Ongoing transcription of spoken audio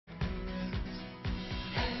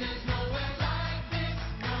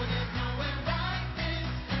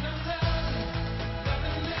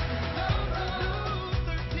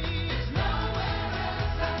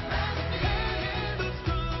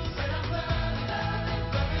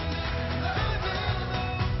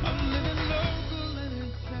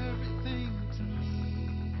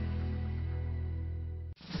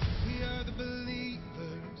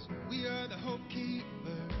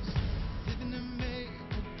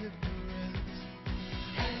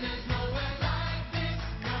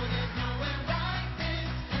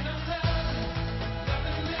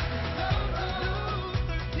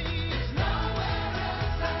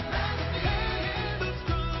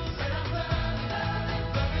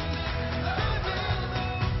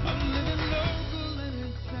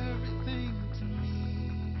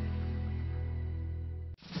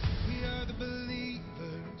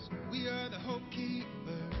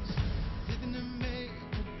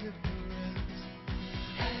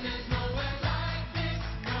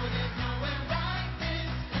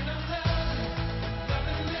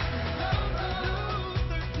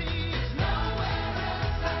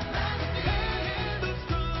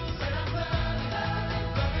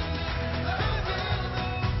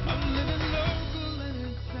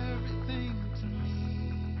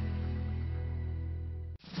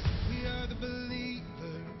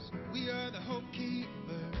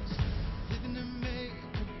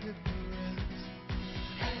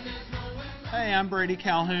Hey, I'm Brady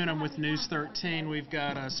Calhoun. I'm with News 13. We've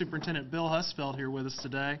got Superintendent Bill Husfelt here with us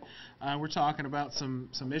today. We're talking about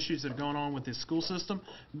some issues that are going on with the school system.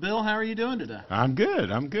 Bill, how are you doing today? I'm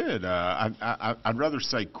good. I'd rather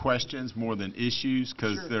say questions more than issues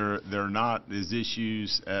because they're not as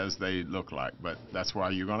issues as they look like. But that's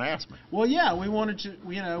why you're going to ask me. Well, yeah, we wanted to.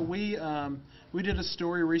 We did a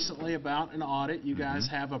story recently about an audit. You guys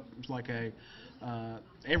have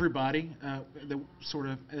everybody that sort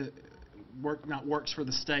of works for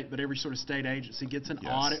the state, but every sort of state agency gets an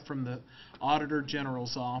audit from the Auditor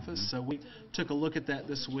General's office. So we took a look at that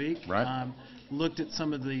this week. Right. Looked at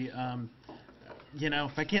some of the,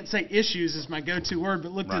 if I can't say issues is my go-to word,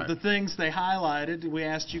 but looked at the things they highlighted. We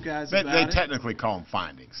asked you guys about it. They technically call them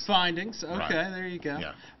findings. Findings. Okay, right. There you go.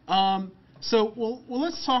 Yeah. So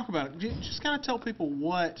let's talk about it. Just kind of tell people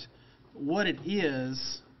what it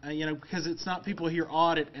is. Because it's not people hear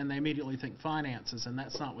audit and they immediately think finances, and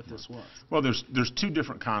that's not what this was. Well, there's two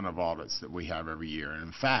different kind of audits that we have every year, and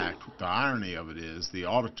in fact, the irony of it is the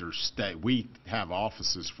auditors we have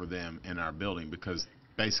offices for them in our building because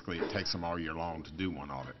basically it takes them all year long to do one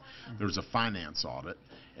audit. There's a finance audit,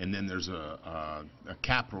 and then there's a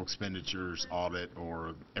capital expenditures audit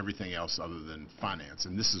or everything else other than finance,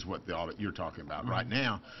 and this is what the audit you're talking about. Right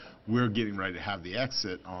now, we're getting ready to have the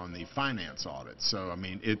exit on the finance audit. So, I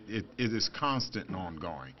mean, it is constant and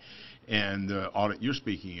ongoing. And the audit you're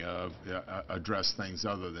speaking of address things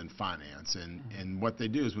other than finance. And what they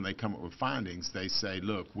do is when they come up with findings, they say,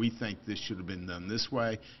 look, we think this should have been done this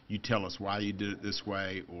way. You tell us why you did it this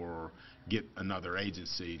way, or get another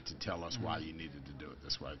agency to tell us why you needed to do it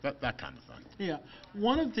this way. That kind of thing. Yeah.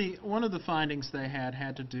 One of the findings they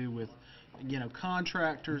had to do with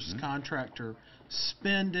contractors, contractor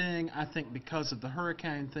spending. I think because of the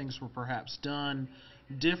hurricane, things were perhaps done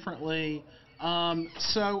differently.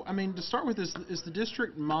 To start with, is the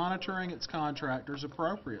district monitoring its contractors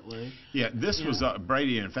appropriately? Yeah, this was,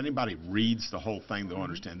 Brady, and if anybody reads the whole thing, they'll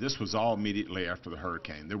understand. This was all immediately after the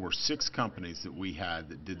hurricane. There were 6 companies that we had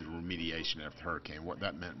that did the remediation after the hurricane. What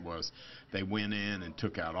that meant was they went in and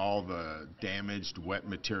took out all the damaged wet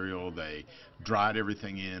material. They dried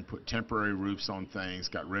everything in, put temporary roofs on things,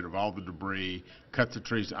 got rid of all the debris, cut the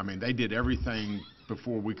trees. I mean, they did everything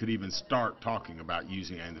before we could even start talking about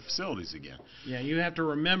using any of the facilities again. Yeah, you have to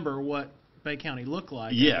remember what Bay County looked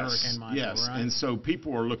like at Hurricane Michael, yes. right? And so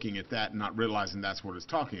people are looking at that and not realizing that's what it's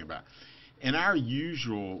talking about. In our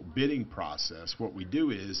usual bidding process, what we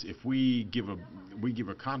do is if we give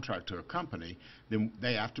a contract to a company, then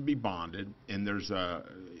they have to be bonded, and there's a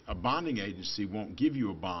bonding agency won't give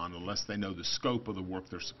you a bond unless they know the scope of the work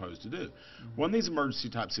they're supposed to do. Well, in these emergency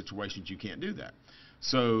type situations, you can't do that.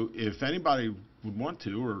 So if anybody would want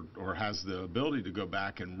to or has the ability to go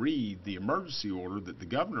back and read the emergency order that the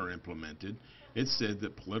governor implemented, it said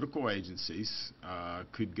that political agencies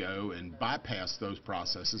could go and bypass those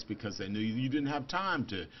processes because they knew you didn't have time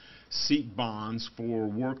to seek bonds for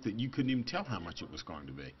work that you couldn't even tell how much it was going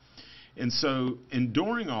to be. And so,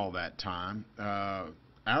 during all that time,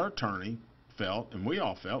 our attorney felt, and we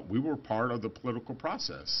all felt, we were part of the political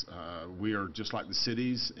process. We are just like the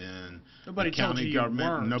cities and the county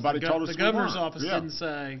government. Nobody told us we weren't. The governor's office didn't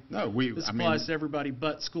say this applies to everybody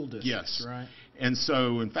but school districts. Yes. Right? And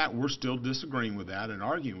so, in fact, we're still disagreeing with that and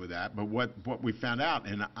arguing with that. But what we found out,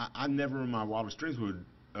 and I never in my wildest dreams would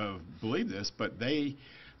believe this, but the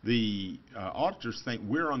auditors think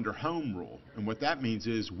we're under home rule. And what that means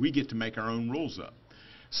is we get to make our own rules up.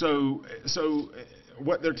 So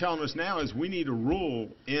what they're telling us now is we need a rule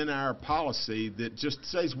in our policy that just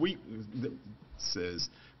says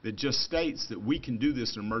that just states that we can do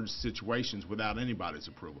this in emergency situations without anybody's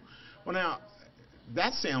approval. Well, now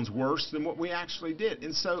that sounds worse than what we actually did,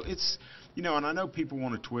 and so it's and I know people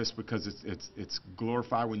want to twist because it's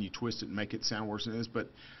glorified when you twist it and make it sound worse than it is, but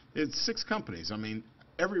it's 6 companies. I mean,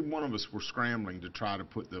 every one of us were scrambling to try to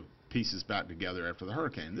put the pieces back together after the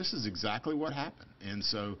hurricane. This is exactly what happened. And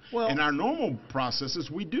so in our normal processes,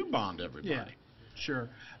 we do bond everybody. Yeah, sure.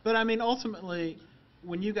 But, I mean, ultimately,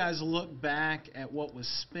 when you guys look back at what was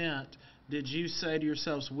spent, did you say to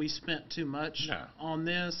yourselves, we spent too much on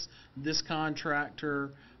this? This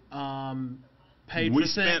contractor paid we for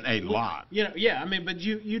spent a lot. I mean, but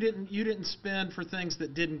you didn't spend for things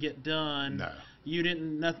that didn't get done. No. You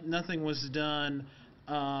didn't. Nothing was done.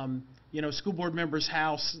 School board member's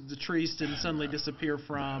house, the trees didn't suddenly disappear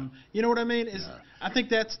from. You know what I mean? I think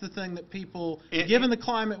that's the thing that people, given the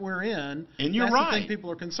climate we're in, and you're that's right. the thing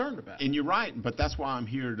people are concerned about. And you're right, but that's why I'm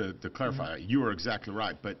here to clarify. You are exactly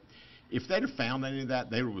right. But if they'd have found any of that,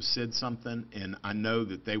 they would have said something, and I know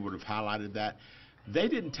that they would have highlighted that. They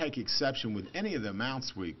didn't take exception with any of the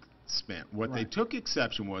amounts we spent. What they Right. took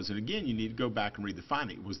exception was, and again, you need to go back and read the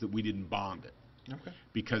finding, was that we didn't bond it. Okay.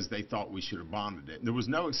 Because they thought we should have bonded it. There was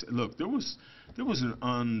no look. There was an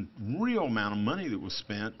unreal amount of money that was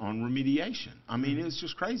spent on remediation. I mean, it's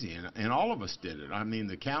just crazy, and all of us did it. I mean,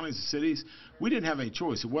 the counties, the cities, we didn't have any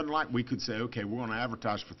choice. It wasn't like we could say, okay, we're going to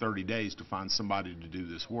advertise for 30 days to find somebody to do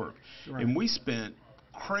this work, Right. and we spent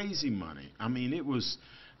crazy money. I mean, it was.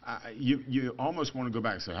 You almost want to go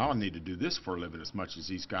back and say, oh, I need to do this for a living as much as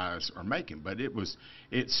these guys are making. But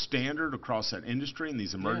it's standard across that industry in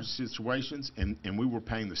these emergency situations, and we were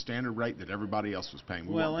paying the standard rate that everybody else was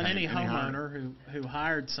paying. Well, and any homeowner who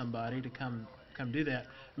hired somebody to come do that.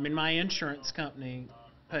 I mean, my insurance company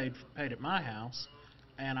paid at my house,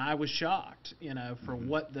 and I was shocked, for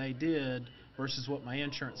what they did versus what my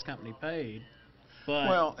insurance company paid. But,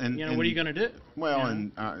 well, what are you going to do? Well,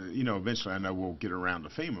 and eventually I know we'll get around to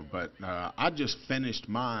FEMA, but I just finished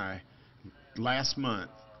last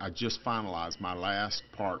month, I just finalized my last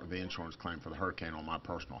part of the insurance claim for the hurricane on my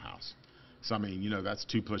personal house. So, I mean, that's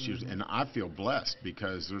 2+ years, and I feel blessed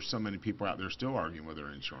because there's so many people out there still arguing with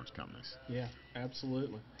their insurance companies. Yeah,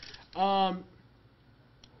 absolutely.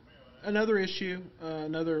 Another issue,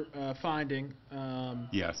 another finding.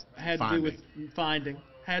 Yes, had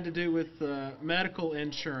to do with medical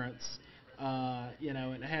insurance. And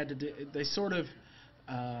it had to do. They sort of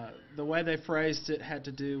the way they phrased it had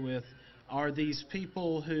to do with, are these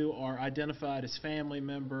people who are identified as family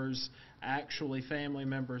members actually family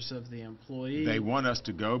members of the employee? They want us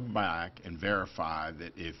to go back and verify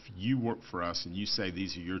that if you work for us and you say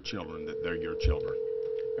these are your children, that they're your children.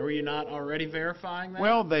 Are you not already verifying that?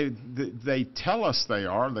 Well, they tell us they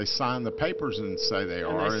are. They sign the papers and say they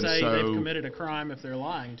are. And they say they've committed a crime if they're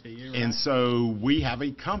lying to you, right? And so we have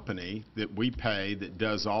a company that we pay that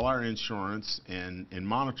does all our insurance and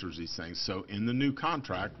monitors these things. So in the new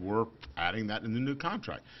contract, we're adding that in the new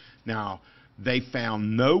contract. Now, they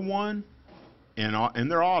found no one in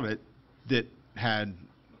their audit that had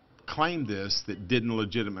claimed this that didn't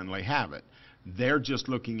legitimately have it. They're just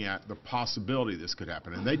looking at the possibility this could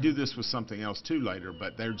happen. And they do this with something else too later,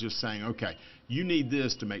 but they're just saying, okay, you need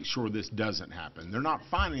this to make sure this doesn't happen. They're not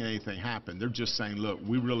finding anything happen. They're just saying, look,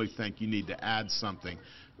 we really think you need to add something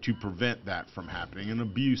to prevent that from happening, an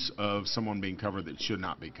abuse of someone being covered that should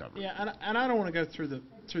not be covered. Yeah, and I don't want to go through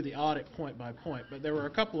the audit point by point, but there were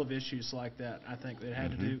a couple of issues like that, I think, that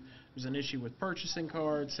had to do. There was an issue with purchasing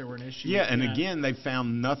cards. There were an issue. Yeah, and again, they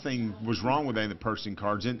found nothing was wrong with any of the purchasing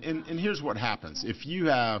cards. And here's what happens: if you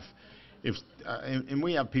have, and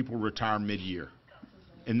we have people retire mid-year,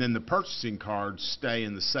 and then the purchasing cards stay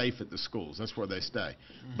in the safe at the schools. That's where they stay.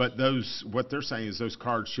 But what they're saying is those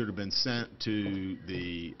cards should have been sent to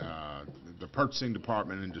the purchasing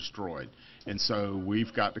department and destroyed. And so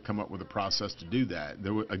we've got to come up with a process to do that.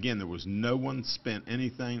 There was no one spent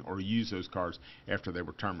anything or used those cards after they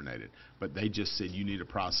were terminated. But they just said you need a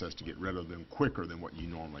process to get rid of them quicker than what you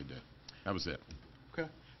normally do. That was it. Okay.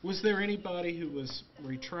 Was there anybody who was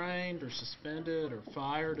retrained or suspended or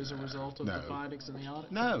fired as a result of the findings in the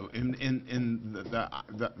audit? No. And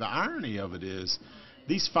the irony of it is,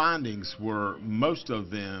 these findings most of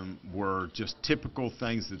them were just typical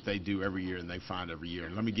things that they do every year and they find every year.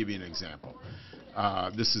 And let me give you an example.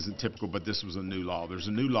 This isn't typical, but this was a new law. There's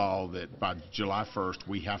a new law that by July 1st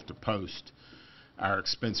we have to post our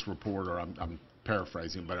expense report, or I'm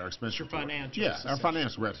paraphrasing, but our expense report. Financials. Yeah, our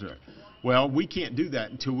financial report. Well, we can't do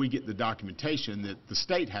that until we get the documentation that the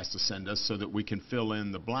state has to send us so that we can fill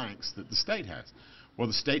in the blanks that the state has. Well,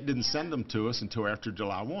 the state didn't send them to us until after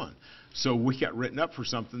July 1. So we got written up for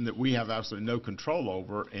something that we have absolutely no control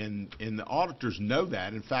over, and the auditors know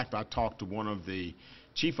that. In fact, I talked to one of the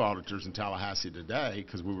chief auditors in Tallahassee today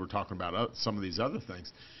because we were talking about some of these other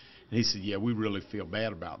things. And he said, yeah, we really feel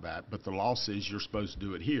bad about that, but the law says you're supposed to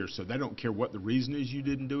do it here. So they don't care what the reason is you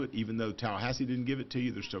didn't do it. Even though Tallahassee didn't give it to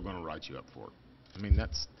you, they're still going to write you up for it. I mean,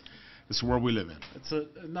 that's the world we live in. It's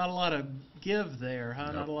not a lot of give there, huh?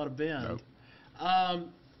 Nope. Not a lot of bend. Nope.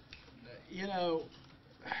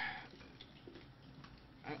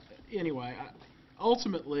 Anyway,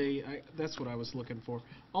 ultimately, that's what I was looking for.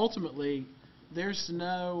 Ultimately, there's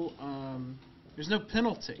no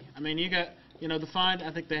penalty. I mean, you got,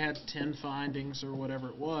 I think they had 10 findings or whatever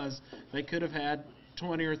it was. They could have had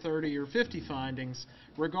 20 or 30 or 50 findings.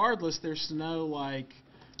 Regardless, there's no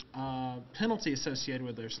penalty associated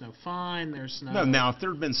with it. There's no fine. There's no. No, now if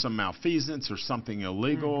there had been some malfeasance or something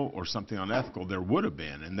illegal or something unethical, there would have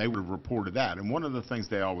been, and they would have reported that. And one of the things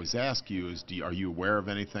they always ask you is, are you aware of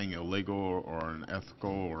anything illegal or unethical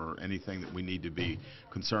or anything that we need to be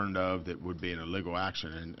concerned of that would be an illegal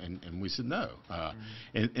action? And we said no.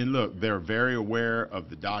 And look, they're very aware of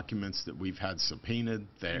the documents that we've had subpoenaed.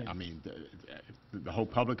 I mean, the whole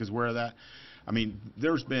public is aware of that. I mean,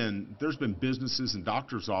 there's been businesses and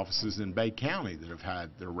doctors' offices in Bay County that have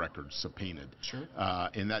had their records subpoenaed. Sure.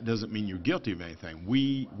 And that doesn't mean you're guilty of anything.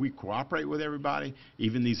 We cooperate with everybody.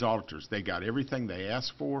 Even these auditors, they got everything they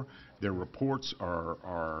asked for. Their reports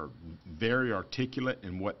are very articulate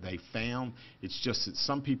in what they found. It's just that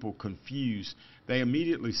some people confuse. They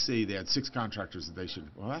immediately see they had 6 contractors that they should.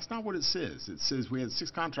 Well, that's not what it says. It says we had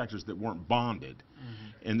 6 contractors that weren't bonded,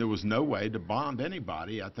 and there was no way to bond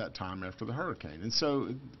anybody at that time after the hurricane. And so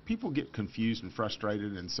people get confused and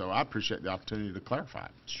frustrated, and so I appreciate the opportunity to clarify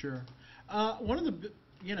it. Sure. One of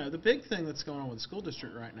the big thing that's going on with the school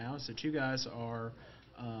district right now is that you guys are.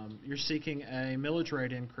 You're seeking a millage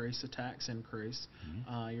rate increase, a tax increase.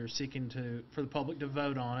 You're seeking for the public to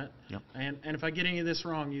vote on it. Yep. And if I get any of this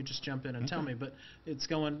wrong, you just jump in and tell me. But it's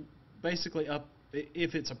going basically up.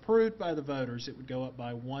 If it's approved by the voters, it would go up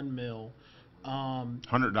by $1 mil.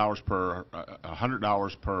 $100 per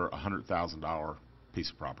 $100,000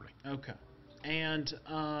 piece of property. Okay. And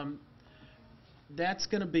that's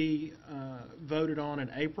going to be voted on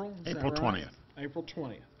in April. Is April that right? 20th. April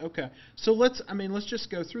 20th. Okay. So let's just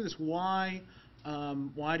go through this. Why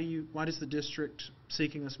is the district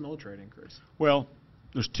seeking this millage rate increase? Well,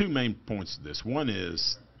 there's 2 main points to this. One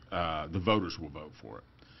is the voters will vote for it.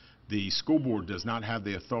 The school board does not have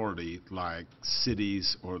the authority like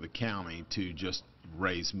cities or the county to just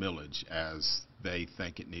raise millage as they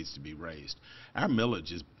think it needs to be raised. Our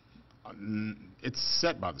millage it's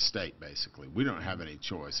set by the state, basically. We don't have any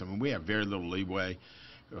choice. I mean, we have very little leeway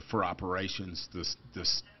for operations. The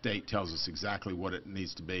state tells us exactly what it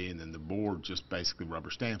needs to be, and then the board just basically rubber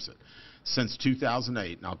stamps it. Since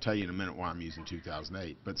 2008, and I'll tell you in a minute why I'm using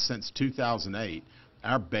 2008, but since 2008,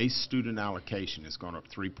 our base student allocation has gone up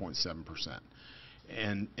 3.7%.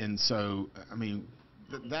 And so, I mean,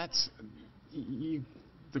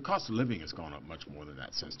 the cost of living has gone up much more than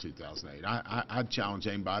that since 2008. I'd challenge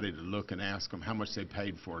anybody to look and ask them how much they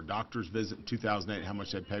paid for a doctor's visit in 2008, how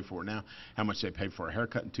much they paid for it now, how much they paid for a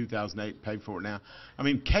haircut in 2008, paid for it now. I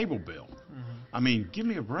mean, cable bill. I mean, give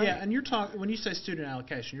me a break. Yeah, and when you say student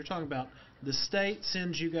allocation, you're talking about the state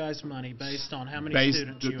sends you guys money based on how many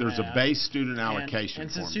students you have. There's a base student allocation.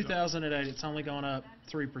 And since 2008, it's only gone up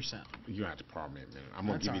 3%. You have to pardon me a minute. I'm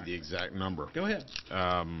going to give you the exact number. Go ahead.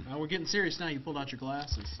 We're getting serious now. You pulled out your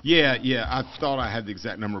glasses. Yeah. I thought I had the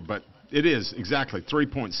exact number, but it is exactly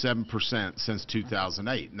 3.7% since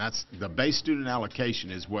 2008. And that's the base student allocation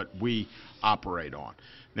is what we operate on.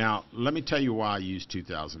 Now, let me tell you why I used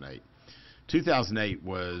 2008. 2008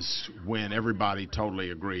 was when everybody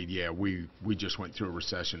totally agreed, yeah, we just went through a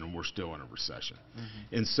recession and we're still in a recession.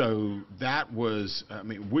 And so that was, I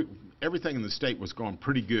mean, everything in the state was going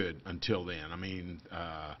pretty good until then. I mean,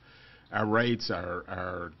 our rates,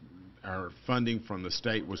 our funding from the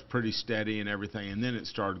state was pretty steady and everything, and then it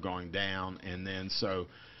started going down, and then so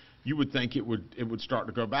you would think it would start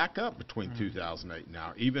to go back up between 2008 and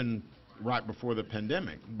now, even right before the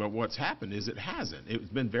pandemic. But what's happened is it hasn't.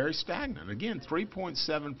 It's been very stagnant. Again,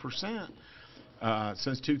 3.7%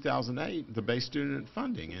 since 2008, the base student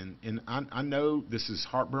funding. And I know this is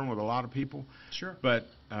heartburn with a lot of people. Sure. But,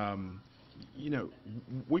 you know,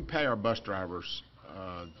 we pay our bus drivers,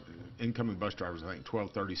 incoming bus drivers, I think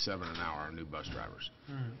 $12.37 an hour, our new bus drivers.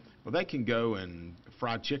 Well, they can go and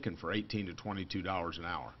fried chicken for $18 to $22 an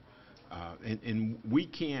hour. And we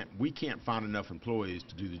can't find enough employees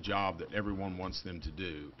to do the job that everyone wants them to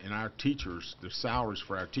do. And our teachers, the salaries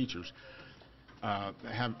for our teachers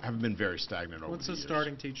have been very stagnant over the years. What's a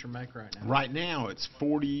starting teacher make right now? Right now it's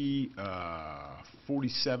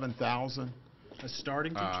 $47,000. A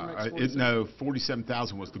starting teacher makes 47? No,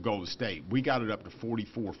 47,000 was the goal of the state. We got it up to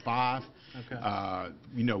 44.5. Okay.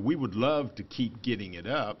 You know, we would love to keep getting it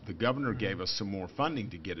up. The governor gave us some more funding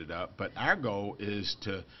to get it up, but our goal is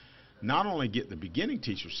to not only get the beginning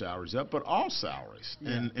teacher salaries up, but all salaries.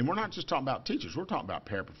 Yeah. And we're not just talking about teachers. We're talking about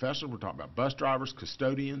paraprofessionals. We're talking about bus drivers,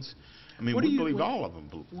 custodians. I mean, we believe all of them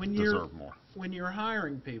deserve more. When you're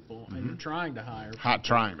hiring people and you're trying to hire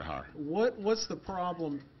what's the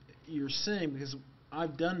problem you're seeing? Because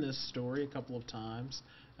I've done this story a couple of times,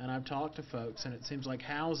 and I've talked to folks, and it seems like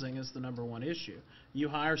housing is the #1 issue. You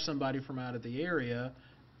hire somebody from out of the area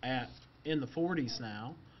in the 40s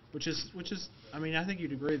now, which is I mean, I think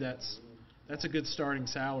you'd agree that's That's a good starting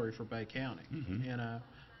salary for Bay County. Mhm. You know,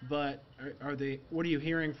 but are they? What are you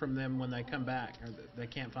hearing from them when they come back? They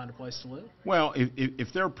can't find a place to live? Well,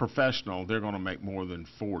 if they're professional, they're going to make more than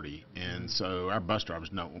 40, and so our bus drivers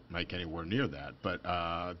don't make anywhere near that. But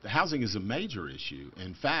the housing is a major issue.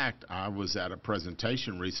 In fact, I was at a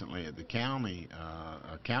presentation recently at the county,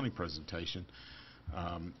 a county presentation,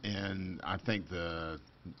 and I think the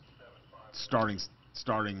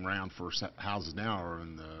starting round for houses now are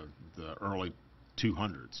in the early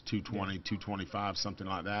 200s, 220, 225, something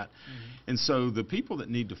like that. And so the people that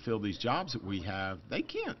need to fill these jobs that we have, they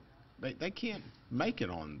can't make it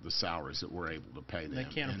on the salaries that we're able to pay them. They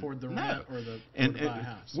can't afford the no. rent or to buy a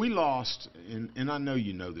house. We lost, and I know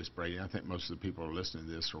you know this, Brady. I think most of the people who are listening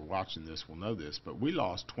to this or watching this will know this, but we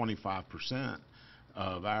lost 25%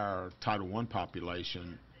 of our Title I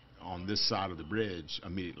population on this side of the bridge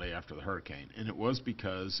immediately after the hurricane, and it was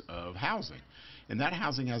because of housing, and that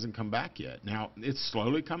housing hasn't come back yet. Now it's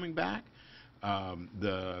slowly coming back.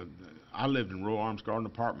 I lived in Royal Arms Garden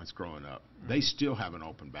Apartments growing up. They still haven't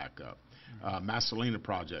opened back up. Massalina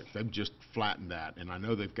project, they've just flattened that, and I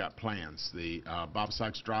know they've got plans. The Bob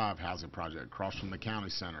Sykes Drive housing project across from the county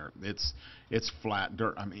center, it's flat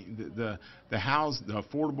dirt. I mean, the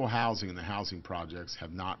affordable housing and the housing projects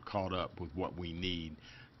have not caught up with what we need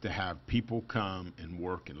to have people come and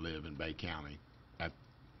work and live in Bay County at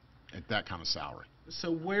that kind of salary.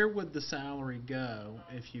 So where would the salary go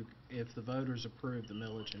if the voters approved the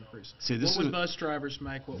millage increase? See, this what would bus drivers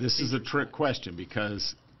make? This is a trick question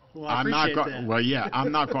because well, I'm not going. That. Well, yeah,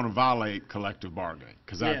 I'm not going to violate collective bargaining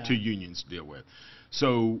because I have 2 unions to deal with.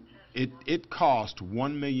 So it cost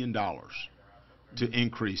 $1 million to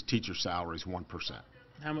increase teacher salaries 1%.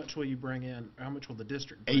 How much will you bring in? How much will the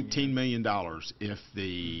district bring $18 million if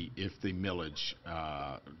the millage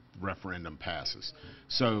referendum passes.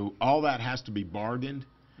 So all that has to be bargained,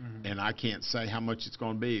 and I can't say how much it's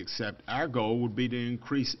going to be, except our goal would be to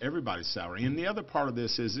increase everybody's salary. And the other part of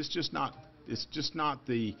this is it's just not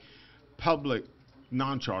the public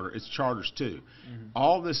non-charter, it's charters too.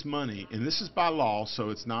 All this money, and this is by law,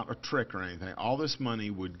 so it's not a trick or anything, all this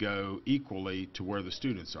money would go equally to where the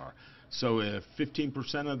students are. So if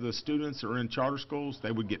 15% of the students are in charter schools,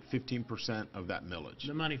 they would get 15% of that millage.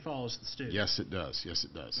 The money follows the student. Yes, it does. Yes,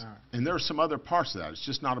 it does. All right. And there are some other parts of that. It's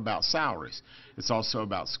just not about salaries. It's also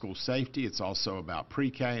about school safety. It's also about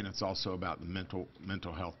pre-K, and it's also about the mental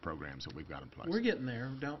health programs that we've got in place. We're getting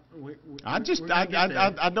there.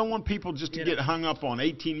 I don't want people just to get hung up on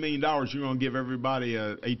 $18 million. You're going to give everybody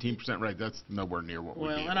a 18% rate. That's nowhere near what we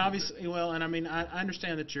need. And obviously, and I mean, I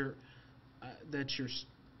understand that you're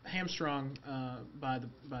hamstrung by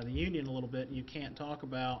the union a little bit, and you can't talk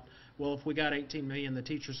about, well, if we got $18 million, the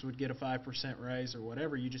teachers would get a 5% raise or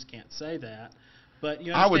whatever. You just can't say that. But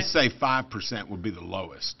you understand? I would say 5% would be the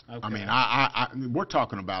lowest. Okay. I mean, we're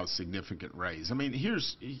talking about a significant raise. I mean,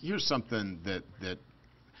 here's something that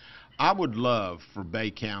I would love for Bay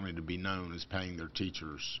County to be known as paying their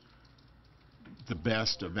teachers the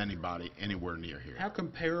best of anybody anywhere near here. How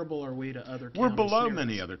comparable are we to other counties? We're below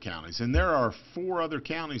many other counties, and there are 4 other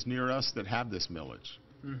counties near us that have this millage.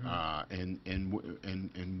 And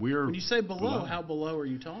we're when you say below, how below are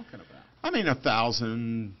you talking about? I mean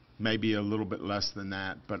 1,000, maybe a little bit less than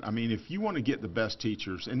that. But I mean, if you want to get the best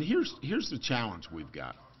teachers, and here's the challenge we've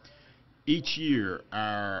got. Each year,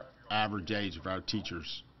 our average age of our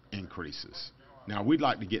teachers increases. Now, we'd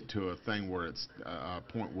like to get to a thing where it's a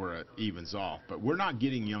point where it evens off, but we're not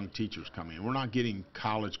getting young teachers coming in. We're not getting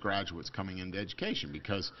college graduates coming into education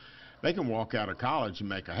because they can walk out of college and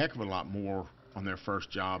make a heck of a lot more on their first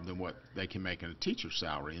job than what they can make in a teacher's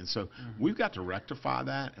salary. And so we've got to rectify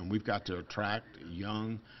that, and we've got to attract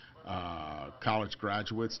young college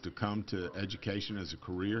graduates to come to education as a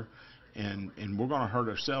career, and we're going to hurt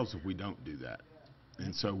ourselves if we don't do that.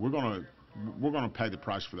 And so we're going to pay the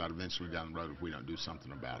price for that eventually down the road if we don't do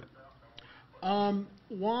something about it.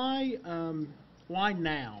 Why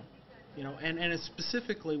now? You know, and it's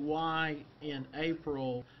specifically why in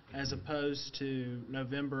April as opposed to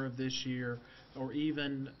November of this year or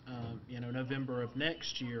even November of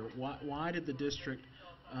next year? Why did the district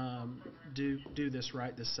do this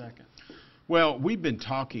right this second? Well, we've been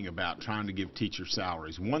talking about trying to give teacher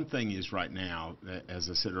salaries. One thing is right now, as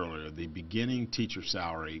I said earlier, the beginning teacher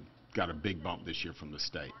salary got a big bump this year from the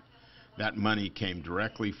state. That money came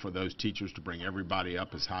directly for those teachers to bring everybody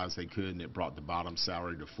up as high as they could, and it brought the bottom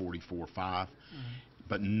salary to $44,500.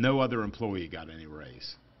 But no other employee got any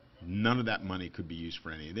raise. None of that money could be used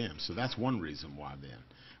for any of them. So that's one reason why then.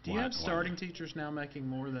 Do you have starting teachers now making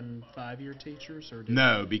more than 5-year teachers, or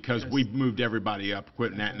no? Because we've moved everybody up,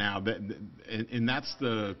 quitting that now. And that's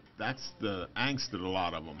the angst that a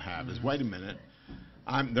lot of them have is, wait a minute,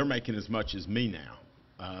 they're making as much as me now.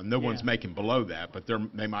 No one's making below that, but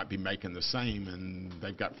they might be making the same, and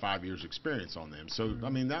they've got 5 years experience on them. So, I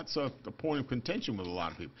mean, that's a point of contention with a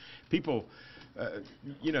lot of people. People,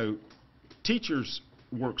 teachers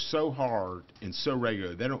work so hard and so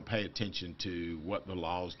regularly, they don't pay attention to what the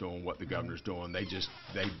law's doing, what the governor's doing. They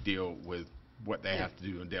deal with what they have to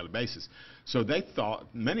do on a daily basis. So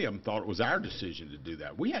many of them thought it was our decision to do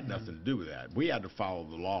that. We had nothing to do with that. We had to follow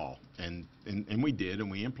the law, and we did,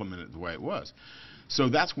 and we implemented it the way it was. So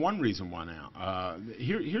that's one reason why now.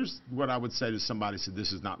 Here's what I would say to somebody who said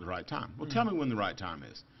this is not the right time. Well, tell me when the right time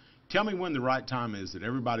is. Tell me when the right time is that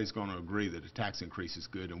everybody's going to agree that a tax increase is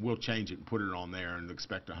good, and we'll change it and put it on there and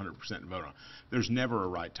expect 100% to vote on it. There's never a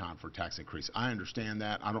right time for a tax increase. I understand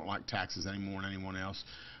that. I don't like taxes any more than anyone else.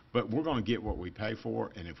 But we're going to get what we pay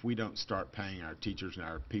for, and if we don't start paying our teachers and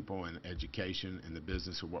our people in education and the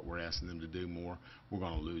business of what we're asking them to do more, we're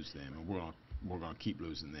going to lose them, and we're going to keep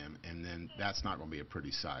losing them, and then that's not going to be a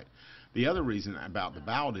pretty sight. The other reason about the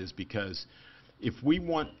ballot is because if we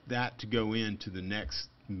want that to go into the next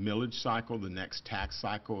millage cycle, the next tax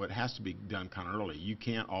cycle, it has to be done kind of early. You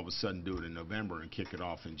can't all of a sudden do it in November and kick it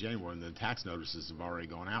off in January, and the tax notices have already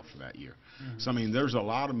gone out for that year. So, I mean, there's a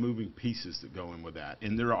lot of moving pieces that go in with that,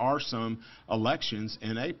 and there are some elections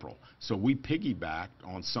in April. So we piggybacked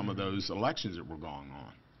on some of those elections that were going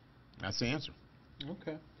on. That's the answer.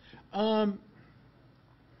 Okay.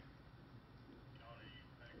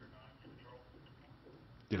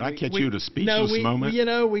 Did I catch you at a speechless moment?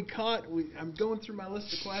 I'm going through my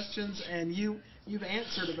list of questions, and you've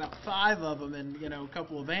answered about 5 of them in a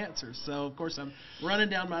couple of answers. So of course I'm running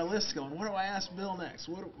down my list, going, what do I ask Bill next?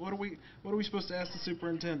 What are we supposed to ask the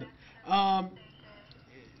superintendent?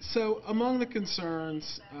 So among the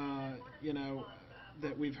concerns,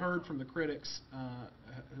 that we've heard from the critics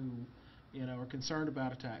who are concerned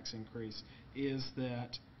about a tax increase is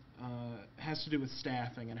that has to do with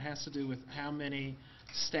staffing, and it has to do with how many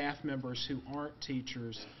staff members who aren't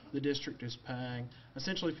teachers the district is paying,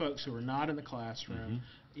 essentially folks who are not in the classroom.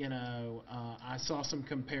 I saw some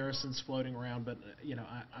comparisons floating around, but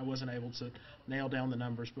I wasn't able to nail down the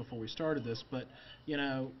numbers before we started this. But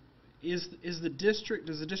does the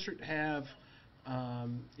district have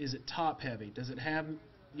is it top heavy? Does it have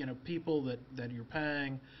people that you're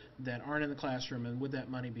paying that aren't in the classroom, and would that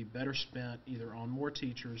money be better spent either on more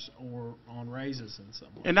teachers or on raises in some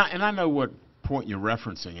way? And I know what point you're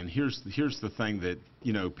referencing, and here's the thing that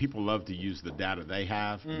people love to use the data they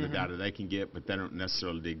have and the data they can get, but they don't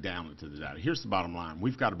necessarily dig down into the data. Here's the bottom line: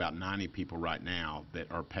 we've got about 90 people right now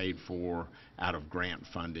that are paid for out of grant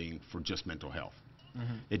funding for just mental health.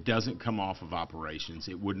 It doesn't come off of operations.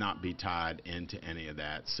 It would not be tied into any of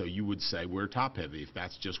that. So you would say we're top heavy if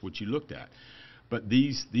that's just what you looked at. But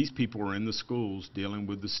these people are in the schools dealing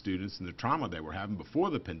with the students and the trauma they were having before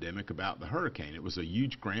the pandemic about the hurricane. It was a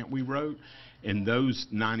huge grant we wrote, and those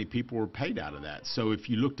 90 people were paid out of that. So if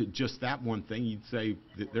you looked at just that one thing, you'd say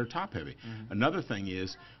that they're top heavy. Another thing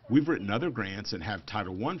is we've written other grants and have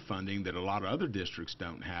Title I funding that a lot of other districts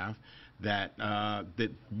don't have, that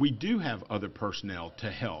we do have other personnel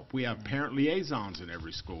to help. We have parent liaisons in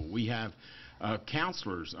every school. We have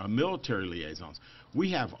counselors, military liaisons.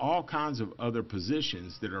 We have all kinds of other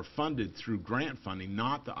positions that are funded through grant funding,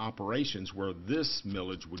 not the operations where this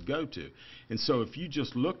millage would go to. And so if you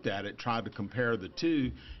just looked at it, tried to compare the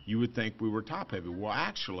two, you would think we were top heavy. Well,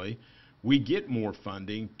 actually, we get more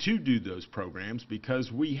funding to do those programs because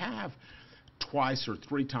we have twice or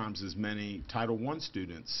 3 times as many Title I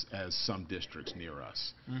students as some districts near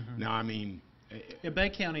us. Now, I mean, Bay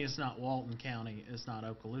County is not Walton County, is not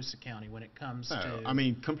Okaloosa County when it comes to. I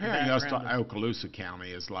mean, comparing us to Okaloosa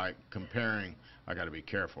County is like comparing. I got to be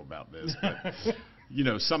careful about this,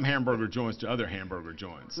 but some hamburger joints to other hamburger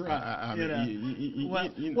joints. Right.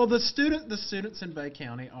 Well, the students in Bay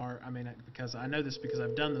County are. I mean, because I know this because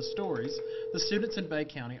I've done the stories. The students in Bay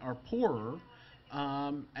County are poorer,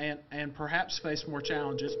 and perhaps face more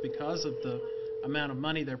challenges because of the amount of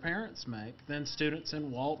money their parents make than students in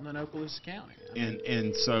Walton and Okaloosa County.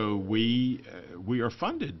 And so we are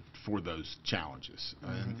funded for those challenges,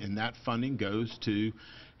 and that funding goes to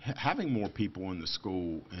having more people in the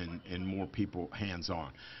school and more people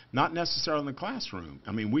hands-on, not necessarily in the classroom.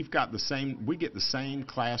 I mean, we get the same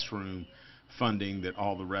classroom funding that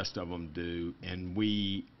all the rest of them do, and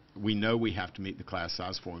we we know we have to meet the class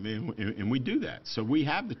size for them, and we do that. So we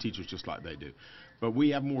have the teachers just like they do. But we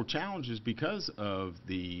have more challenges because of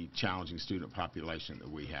the challenging student population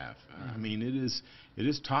that we have. I mean, it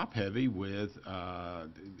is top heavy with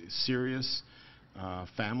serious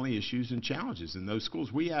family issues and challenges in those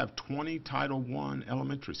schools. We have 20 Title I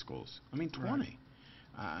elementary schools. I mean, 20. Right.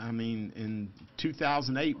 I mean, in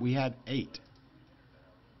 2008, we had 8.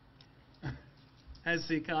 Has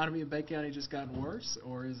the economy of Bay County just gotten worse,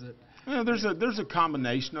 or is it? Well, there's a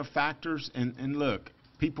combination of factors, and look,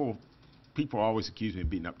 people always accuse me of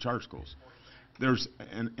beating up charter schools.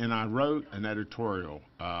 And I wrote an editorial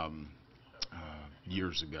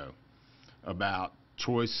years ago about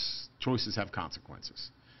choices have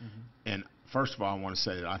consequences. And first of all, I want to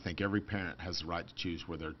say that I think every parent has the right to choose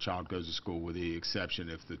where their child goes to school, with the exception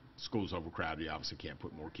if the school's overcrowded. You obviously can't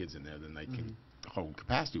put more kids in there than they can hold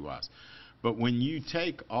capacity-wise. But when you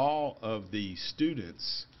take all of the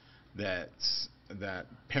students that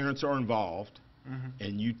parents are involved,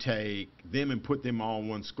 and you take them and put them all in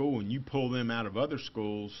one school, and you pull them out of other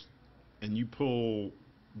schools, and you pull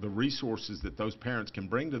the resources that those parents can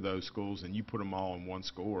bring to those schools, and you put them all in one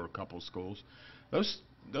school or a couple of schools, those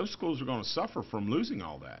schools are going to suffer from losing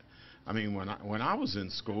all that. I mean, when I was in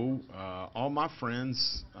school, all my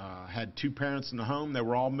friends had 2 parents in the home. They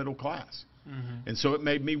were all middle class. And so it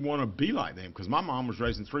made me want to be like them, because my mom was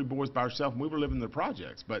raising 3 boys by herself, and we were living in the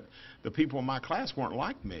projects. But the people in my class weren't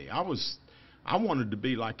like me. I wanted to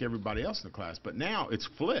be like everybody else in the class. But now it's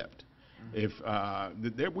flipped.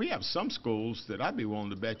 If we have some schools that I'd be willing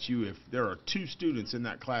to bet you, if there are 2 students in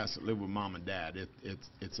that class that live with mom and dad,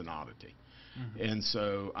 it's an oddity. And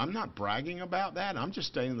so I'm not bragging about that. I'm just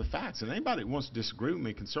stating the facts. And anybody that wants to disagree with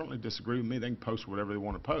me can certainly disagree with me. They can post whatever they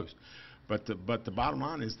want to post. But the bottom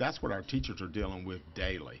line is that's what our teachers are dealing with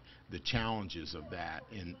daily, the challenges of that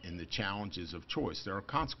and the challenges of choice. There are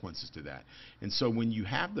consequences to that. And so when you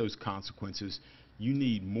have those consequences, you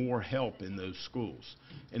need more help in those schools.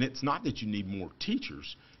 And it's not that you need more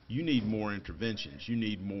teachers. You need more interventions. You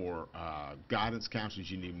need more guidance counselors.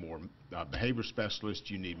 You need more behavior specialists.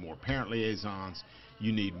 You need more parent liaisons.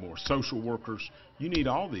 You need more social workers. You need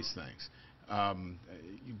all these things.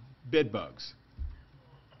 Bed bugs.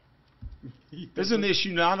 This is an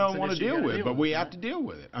issue I don't want to deal with, but we have to deal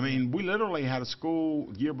with it. I mean, we literally had a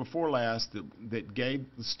school year before last that gave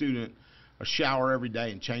the student a shower every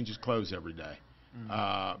day and changed his clothes every day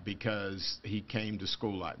because he came to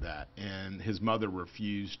school like that. And his mother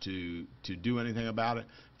refused to do anything about it.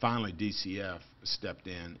 Finally, DCF stepped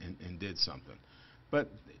in and did something. But,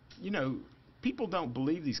 you know, people don't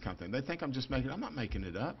believe these kind of things. They think I'm not making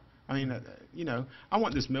it up. I mean, you know, I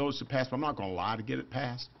want this millage to pass, but I'm not going to lie to get it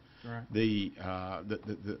passed. Right. The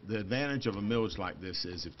advantage of a millage like this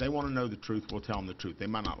is if they want to know the truth, we'll tell them the truth. They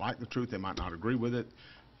might not like the truth. They might not agree with it.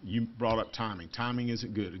 You brought up timing. Timing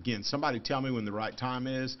isn't good. Again, somebody tell me when the right time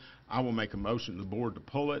is. I will make a motion to the board to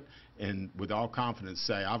pull it and with all confidence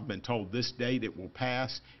say, I've been told this date it will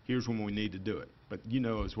pass. Here's when we need to do it. But you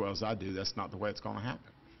know as well as I do, that's not the way it's going to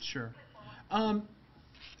happen. Sure.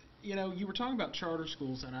 You know, you were talking about charter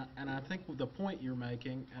schools, and I think the point you're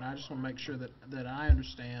making, and I just want to make sure that I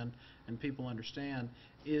understand and people understand,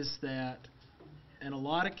 is that in a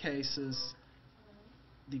lot of cases,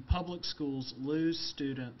 the public schools lose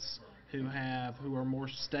students who are more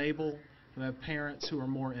stable, who have parents who are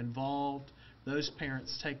more involved. Those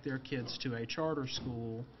parents take their kids to a charter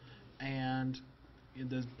school, and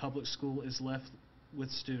the public school is left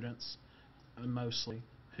with students mostly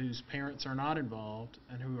whose parents are not involved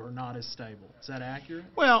and who are not as stable. Is that accurate?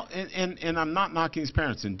 Well, and I'm not knocking his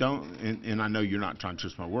parents, and I know you're not trying to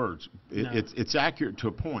twist my words. No. It's accurate to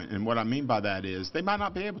a point, and what I mean by that is they might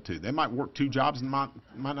not be able to. They might work 2 jobs and might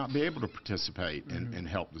not be able to participate and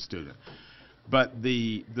help the student. But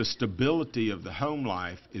the stability of the home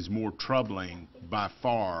life is more troubling by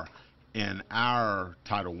far in our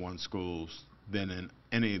Title I schools than in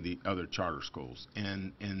any of the other charter schools.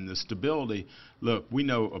 And the stability, look, we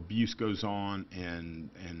know abuse goes on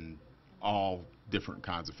in all different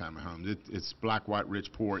kinds of family homes. It's black, white,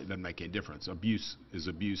 rich, poor, it doesn't make any difference. Abuse is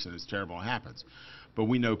abuse, and it's terrible and it happens. But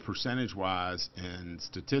we know percentage-wise and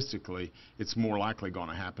statistically, it's more likely going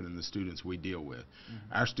to happen in the students we deal with.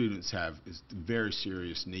 Our students have very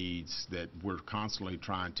serious needs that we're constantly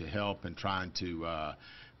trying to help and trying to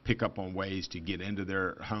pick up on ways to get into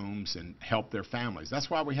their homes and help their families. That's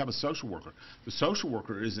why we have a social worker. The social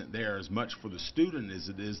worker isn't there as much for the student as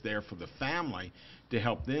it is there for the family to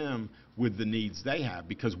help them with the needs they have,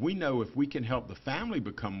 because we know if we can help the family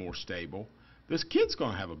become more stable, this kid's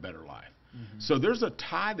going to have a better life. So there's a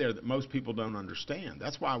tie there that most people don't understand.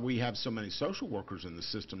 That's why we have so many social workers in the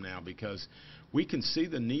system now, because we can see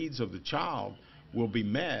the needs of the child will be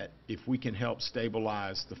met if we can help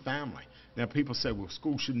stabilize the family. Now, people say, well,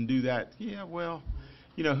 school shouldn't do that. Yeah, well,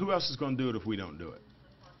 who else is going to do it if we don't do it?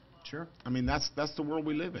 Sure. I mean, that's the world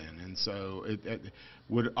we live in. And so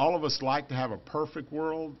would all of us like to have a perfect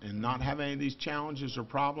world and not have any of these challenges or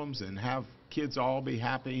problems and have kids all be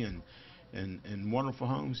happy and wonderful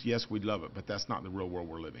homes? Yes, we'd love it, but that's not the real world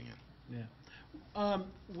we're living in. Yeah.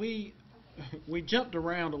 We jumped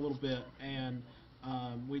around a little bit, and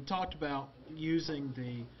we talked about using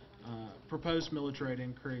the proposed millage rate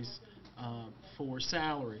increase for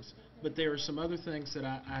salaries. But there are some other things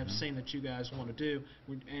that I've seen that you guys want to do,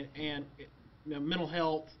 and mental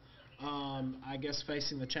health, I guess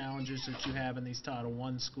facing the challenges that you have in these Title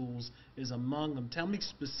I schools is among them. Tell me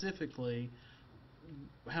specifically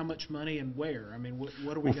how much money and where. I mean,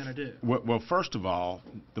 what are we going to do? Well, first of all,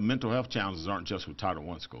 the mental health challenges aren't just with Title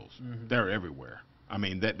I schools. They're everywhere. I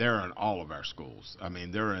mean, they're in all of our schools. I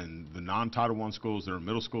mean, they're in the non-Title I schools, they're in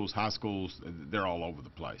middle schools, high schools, they're all over the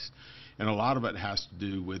place. And a lot of it has to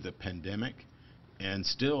do with the pandemic and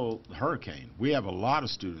still the hurricane. We have a lot of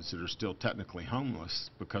students that are still technically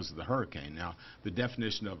homeless because of the hurricane. Now, the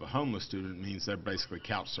definition of a homeless student means they're basically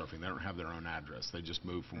couch surfing. They don't have their own address. They just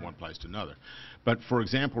move from one place to another. But, for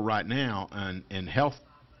example, right now, in health,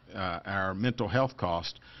 our mental health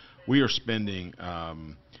cost, we are spending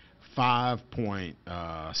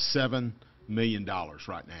 $5.7 million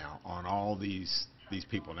right now on all these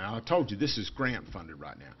people. Now, I told you this is grant funded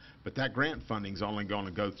right now, but that grant funding is only going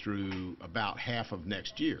to go through about half of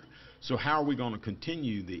next year. So how are we going to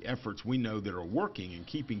continue the efforts we know that are working and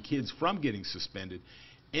keeping kids from getting suspended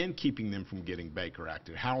and keeping them from getting Baker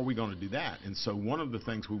Acted? How are we going to do that? And so one of the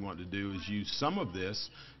things we want to do is use some of this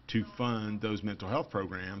to fund those mental health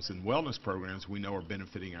programs and wellness programs we know are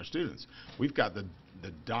benefiting our students. We've got the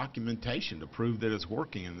documentation to prove that it's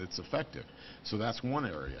working and it's effective. So that's one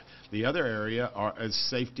area. The other area is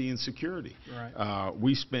safety and security. Right.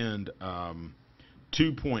 We spend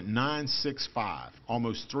 $2.965,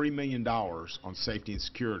 almost $3 million on safety and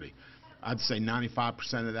security. I'd say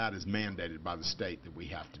 95% of that is mandated by the state that we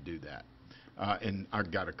have to do that. And I've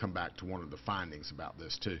got to come back to one of the findings about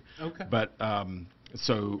this too. Okay. But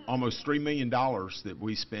so almost $3 million that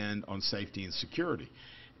we spend on safety and security.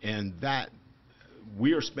 And that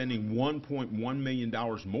we are spending $1.1 million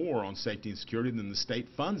more on safety and security than the state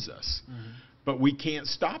funds us. But we can't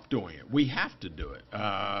stop doing it. We have to do it.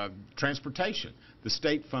 Transportation. The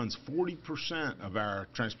state funds 40% of our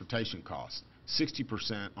transportation costs.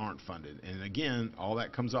 60% aren't funded. And again, all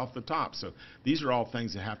that comes off the top. So these are all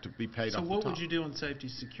things that have to be paid off the top. So what would you do in safety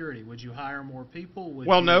security? Would you hire more people?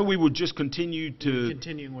 No, we would just continue to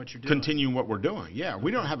continuing what you're doing. Continuing what we're doing. Yeah,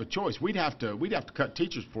 we don't have a choice. We'd have to cut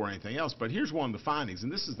teachers before anything else. But here's one of the findings,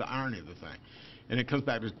 and this is the irony of the thing. And it comes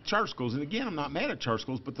back to charter schools. And again, I'm not mad at charter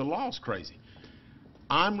schools, but the law's crazy.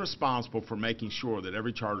 I'm responsible for making sure that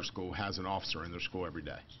every charter school has an officer in their school every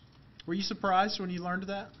day. Were you surprised when you learned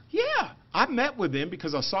that? Yeah, I met with them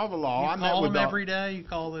because I saw the law. I met call with them every day. You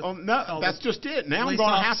call it. Oh no, that's just it. Now I'm going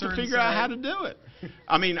to have to figure out how to do it.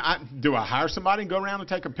 I mean, do I hire somebody and go around and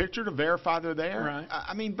take a picture to verify they're there? Right.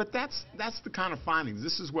 I mean, but that's the kind of findings.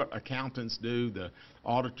 This is what accountants do. The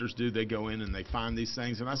auditors do. They go in and they find these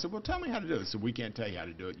things. And I said, well, tell me how to do it. They said, we can't tell you how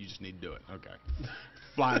to do it. You just need to do it. Okay.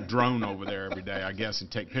 Fly a drone over there every day, I guess, and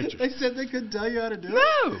take pictures. They said they couldn't tell you how to do it.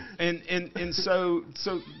 No. And so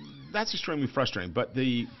that's extremely frustrating. But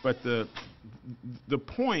the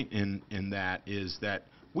point in that is that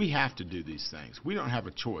we have to do these things. We don't have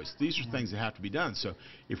a choice. These are things that have to be done. So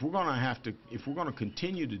if we're going to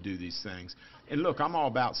continue to do these things, and look, I'm all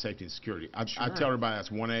about safety and security. I tell everybody that's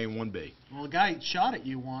 1A and 1B. Well, a guy shot at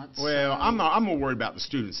you once. Well, I'm more worried about the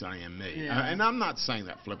students than I am me. Yeah. And I'm not saying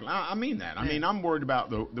that flippantly. I mean that. I mean, I'm worried about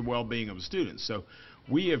the well-being of the students. So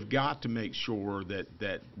we have got to make sure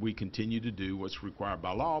that we continue to do what's required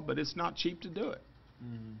by law, but it's not cheap to do it.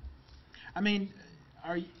 I mean,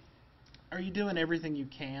 are you doing everything you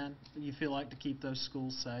can, you feel like, to keep those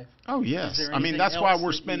schools safe? Oh, yes. I mean, that's why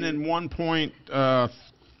we're spending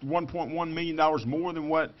 $1.1 million more than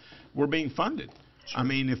what we're being funded. Sure. I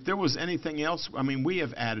mean, if there was anything else, I mean, we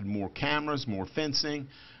have added more cameras, more fencing.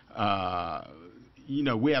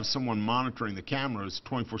 We have someone monitoring the cameras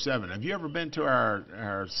 24/7. Have you ever been to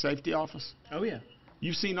our safety office? Oh, yeah.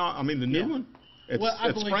 You've seen the new one? At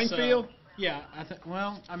Springfield? So. Yeah. I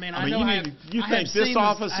know you think this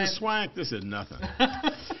office is swank? This is nothing.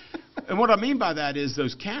 And what I mean by that is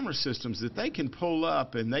those camera systems that they can pull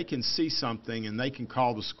up and they can see something and they can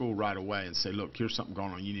call the school right away and say, look, here's something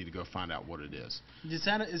going on. You need to go find out what it is. Is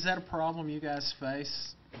that a problem you guys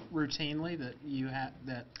face routinely, that you have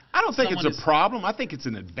that? I don't think it's a problem. I think it's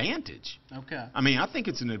an advantage. Okay. I mean, I think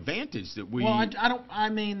it's an advantage that we. Well, I don't. I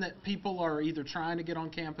mean that people are either trying to get on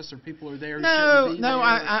campus or people are there. No,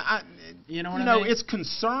 no. You know what I mean? It's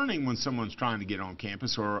concerning when someone's trying to get on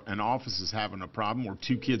campus or an office is having a problem or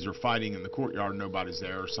two kids are fighting in the courtyard and nobody's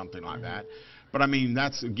there or something like that. But I mean,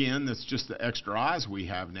 that's just the extra eyes we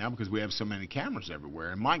have now because we have so many cameras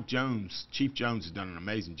everywhere. And Mike Jones, Chief Jones, has done an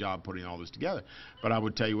amazing job putting all this together. But I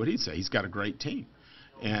would tell you what he'd say. He's got a great team.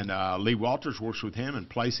 And Lee Walters works with him in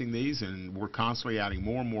placing these, and we're constantly adding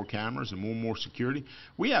more and more cameras and more security.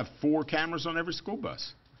 We have 4 cameras on every school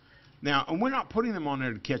bus. Now, and we're not putting them on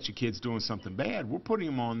there to catch the kids doing something bad. We're putting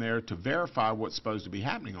them on there to verify what's supposed to be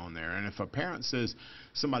happening on there. And if a parent says,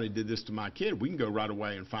 somebody did this to my kid, we can go right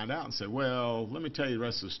away and find out and say, well, let me tell you the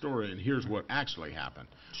rest of the story, and here's what actually happened.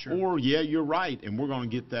 Sure. Or, yeah, you're right, and we're going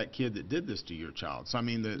to get that kid that did this to your child. So, I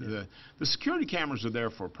mean, the security cameras are there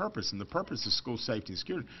for a purpose, and the purpose is school safety and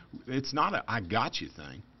security. It's not a I got you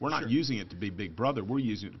thing. We're not using it to be Big Brother. We're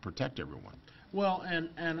using it to protect everyone. Well, and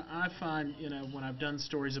I find, when I've done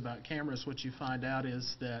stories about cameras, what you find out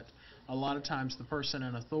is that a lot of times the person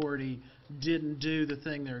in authority didn't do the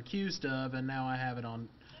thing they're accused of, and now I have it on,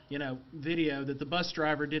 video that the bus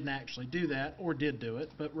driver didn't actually do that or did do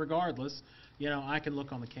it. But regardless, I can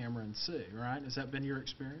look on the camera and see, right? Has that been your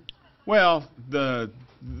experience? Well, the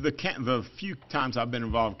few times I've been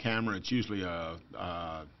involved with camera, it's usually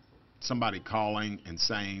somebody calling and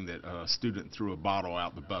saying that a student threw a bottle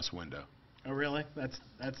out the bus window. Oh, really? That's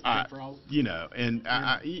a big problem.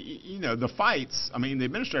 The fights, I mean, the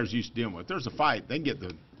administrators used to deal with. There's a fight, they can get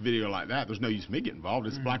the video like that. There's no use in me getting involved.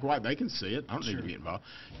 It's black and white. They can see it. I don't need to get involved.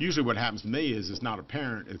 Usually what happens to me is it's not a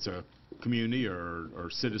parent. It's a community or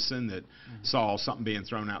citizen that saw something being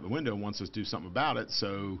thrown out the window and wants us to do something about it.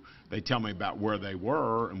 So they tell me about where they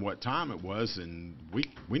were and what time it was, and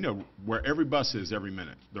we know where every bus is every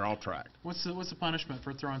minute. They're all tracked. What's the punishment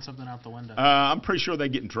for throwing something out the window? I'm pretty sure they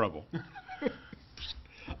get in trouble.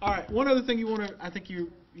 All right. One other thing I think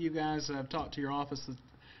you guys have talked to your office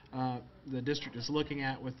that the district is looking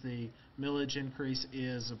at with the millage increase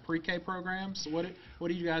is pre-K programs. What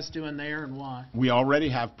are you guys doing there and why? We already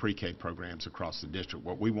have pre-K programs across the district.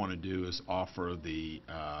 What we want to do is offer the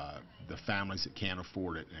families that can't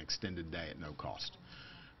afford it an extended day at no cost.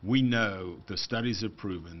 We know the studies have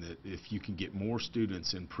proven that if you can get more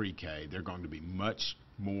students in pre-K, they're going to be much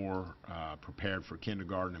more prepared for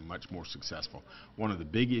kindergarten and much more successful. One of the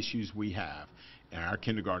big issues we have, and our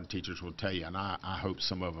kindergarten teachers will tell you, and I hope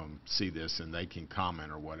some of them see this and they can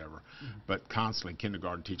comment or whatever, but constantly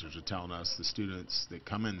kindergarten teachers are telling us the students that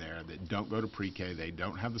come in there that don't go to pre-K, they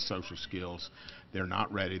don't have the social skills, they're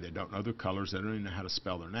not ready, they don't know their colors, they don't even know how to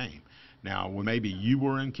spell their name. Now, when maybe you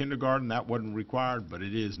were in kindergarten, that wasn't required, but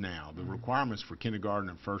it is now. The requirements for kindergarten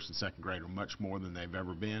and first and second grade are much more than they've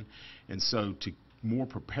ever been, and so to more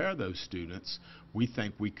prepare those students, we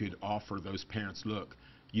think we could offer those parents, look,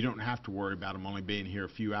 you don't have to worry about them only being here a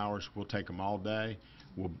few hours. We'll take them all day.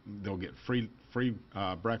 They'll get free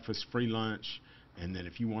breakfast, free lunch, and then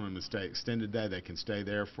if you want them to stay extended day, they can stay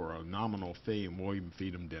there for a nominal fee, and we'll even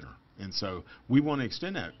feed them dinner. And so we want to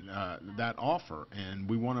extend that offer, and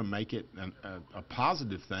we want to make it a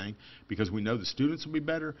positive thing because we know the students will be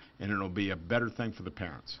better, and it'll be a better thing for the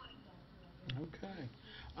parents.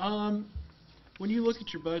 Okay. When you look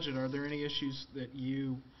at your budget, are there any issues that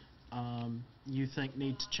you think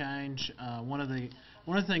need to change? One of the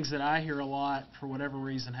things that I hear a lot, for whatever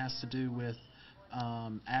reason, has to do with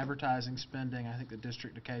advertising spending. I think the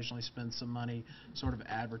district occasionally spends some money sort of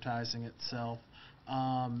advertising itself.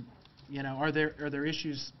 Are there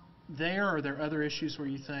issues there? Or are there other issues where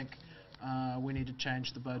you think we need to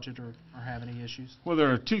change the budget or have any issues? Well,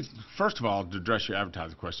 there are two. First of all, to address your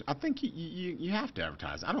advertising question, I think you have to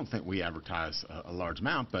advertise. I don't think we advertise a large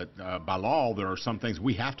amount, but by law, there are some things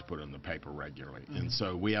we have to put in the paper regularly. And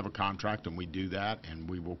so we have a contract, and we do that, and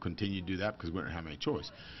we will continue to do that because we don't have any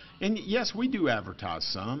choice. And yes, we do advertise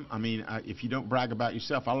some. I mean, if you don't brag about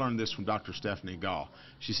yourself, I learned this from Dr. Stephanie Gall.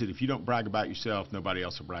 She said, if you don't brag about yourself, nobody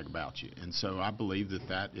else will brag about you. And so I believe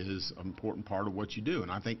that is an important part of what you do.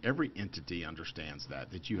 And I think every entity understands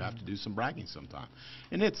that you have to do some bragging sometime.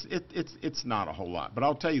 And it's not a whole lot. But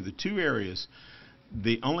I'll tell you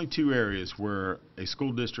the only two areas where a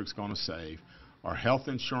school district's going to save are health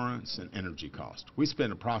insurance and energy cost. We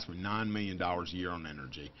spend approximately $9 million a year on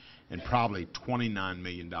energy and probably $29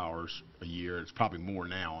 million a year, it's probably more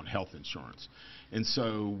now, on health insurance. And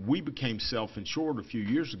so we became self-insured a few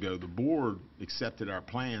years ago. The board accepted our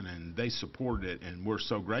plan and they supported it, and we're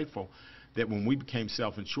so grateful that when we became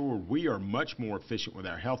self-insured, we are much more efficient with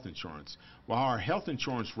our health insurance. While our health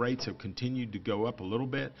insurance rates have continued to go up a little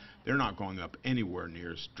bit, they're not going up anywhere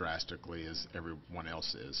near as drastically as everyone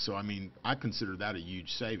else is. So, I mean, I consider that a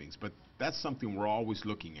huge savings, but that's something we're always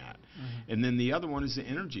looking at. Mm-hmm. And then the other one is the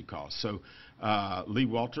energy cost. So Lee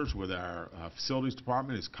Walters with our facilities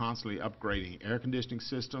department is constantly upgrading air conditioning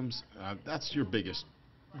systems. That's your biggest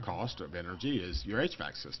cost of energy, is your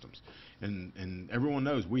HVAC systems. And everyone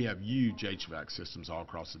knows we have huge HVAC systems all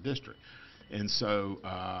across the district. And so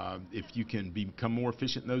if you can become more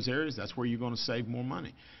efficient in those areas, that's where you're going to save more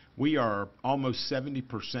money. We are almost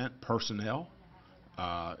 70% personnel.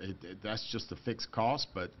 That's just a fixed cost,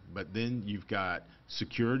 but then you've got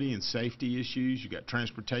security and safety issues, you've got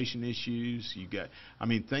transportation issues, you got, I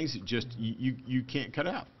mean, things that just you can't cut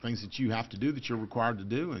out, things that you have to do, that you're required to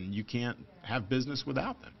do, and you can't have business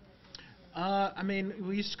without them. I mean,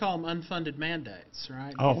 we used to call them unfunded mandates,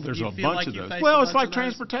 right? Oh, there's a bunch of those. Well, it's like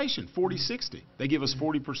transportation, 40-60. They give us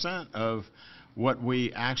 40% of what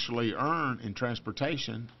we actually earn in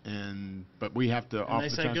transportation, but we have to offer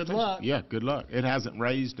the transportation. They say good luck. Yeah, good luck. It hasn't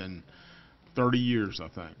raised in 30 years, I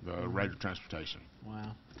think, the rate of transportation.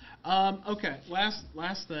 Wow. Okay,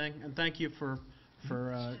 last thing, and thank you for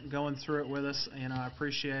going through it with us. You know, I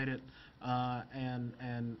appreciate it.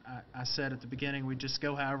 And I said at the beginning we'd just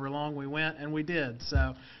go however long we went, and we did.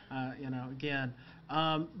 So, you know, again.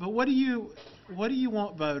 But what do you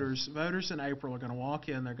want voters? Voters in April are going to walk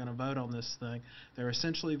in. They're going to vote on this thing. They're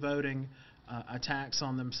essentially voting a tax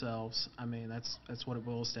on themselves. I mean, that's what it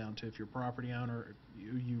boils down to. If you're a property owner,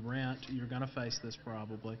 you rent, you're going to face this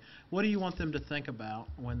probably. What do you want them to think about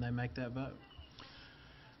when they make that vote?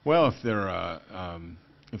 Well, if they're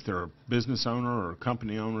a business owner or a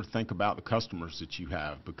company owner, think about the customers that you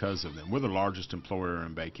have because of them. We're the largest employer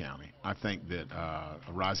in Bay County. I think that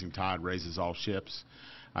a rising tide raises all ships.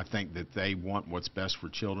 I think that they want what's best for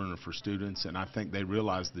children and for students, and I think they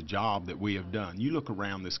realize the job that we have done. You look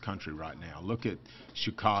around this country right now. Look at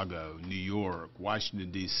Chicago, New York, Washington,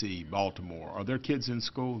 D.C., Baltimore. Are there kids in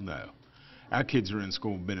school? No. Our kids are in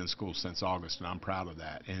school, been in school since August, and I'm proud of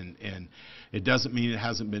that. And it doesn't mean it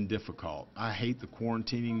hasn't been difficult. I hate the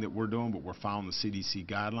quarantining that we're doing, but we're following the CDC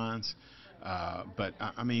guidelines. But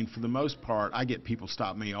I mean, for the most part, I get people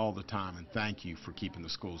stop me all the time and thank you for keeping the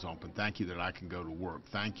schools open. Thank you that I can go to work.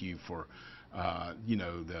 Thank you for, you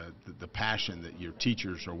know, the passion that your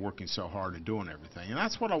teachers are working so hard and doing everything. And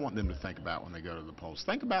that's what I want them to think about when they go to the polls.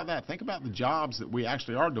 Think about that. Think about the jobs that we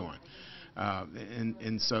actually are doing.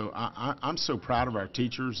 And so I'm so proud of our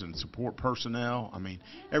teachers and support personnel. I mean,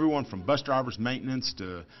 everyone from bus drivers, maintenance,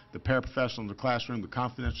 to the paraprofessional in the classroom, the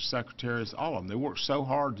confidential secretaries, all of them. They work so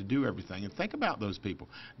hard to do everything. And think about those people.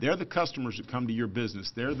 They're the customers that come to your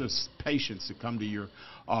business. They're the patients that come to your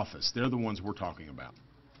office. They're the ones we're talking about.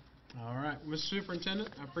 All right. Mr. Superintendent,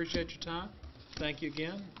 I appreciate your time. Thank you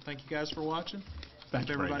again. Thank you guys for watching. Thank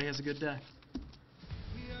you. Everybody has a good day.